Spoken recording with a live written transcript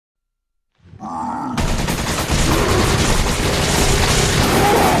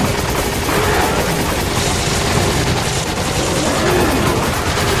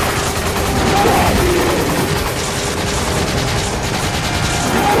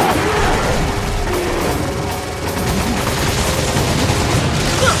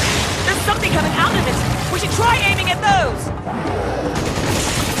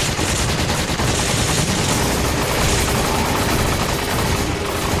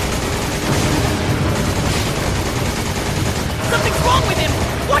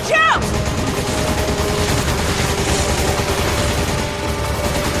Watch out!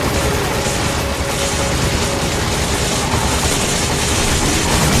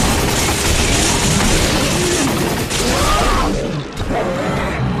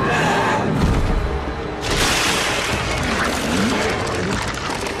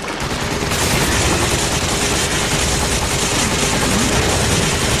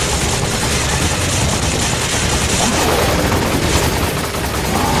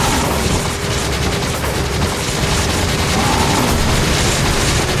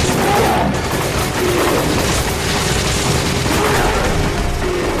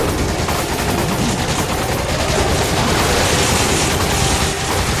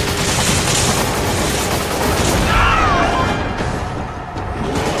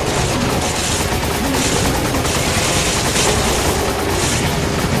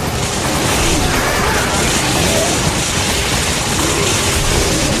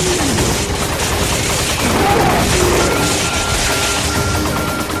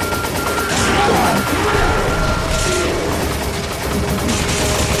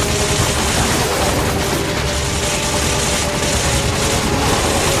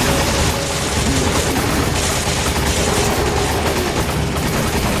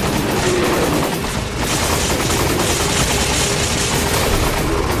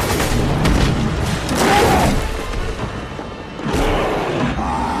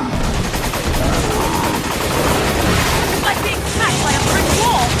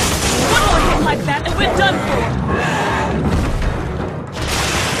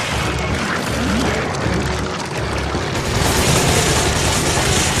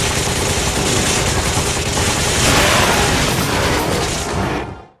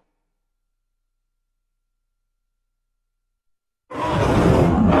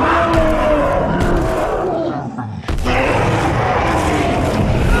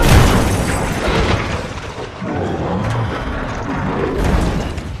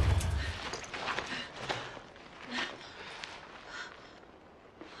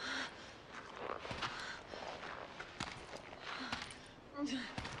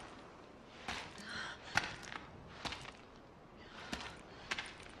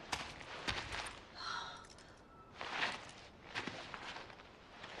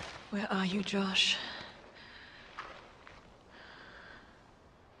 Where are you, Josh?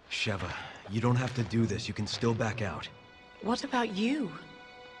 Sheva, you don't have to do this. You can still back out. What about you?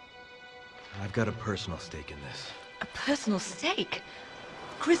 I've got a personal stake in this. A personal stake?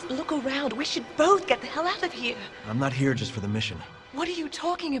 Chris, look around. We should both get the hell out of here. I'm not here just for the mission. What are you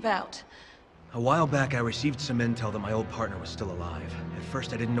talking about? A while back, I received some intel that my old partner was still alive. At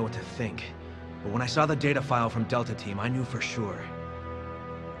first, I didn't know what to think. But when I saw the data file from Delta Team, I knew for sure.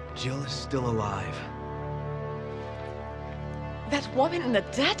 Jill is still alive. That woman in the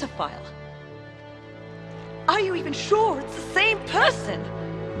data file? Are you even sure it's the same person?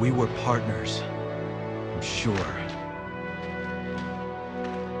 We were partners. I'm sure.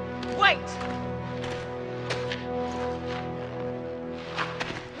 Wait!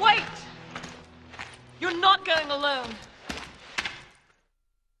 Wait! You're not going alone.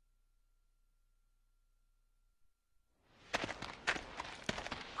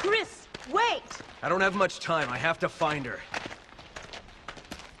 Chris, wait! I don't have much time. I have to find her.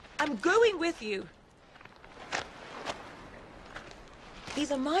 I'm going with you.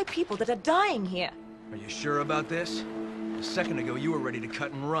 These are my people that are dying here. Are you sure about this? A second ago, you were ready to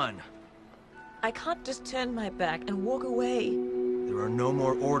cut and run. I can't just turn my back and walk away. There are no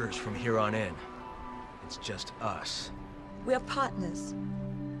more orders from here on in. It's just us. We're partners.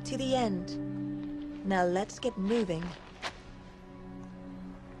 To the end. Now let's get moving.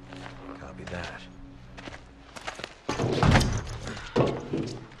 Copy that.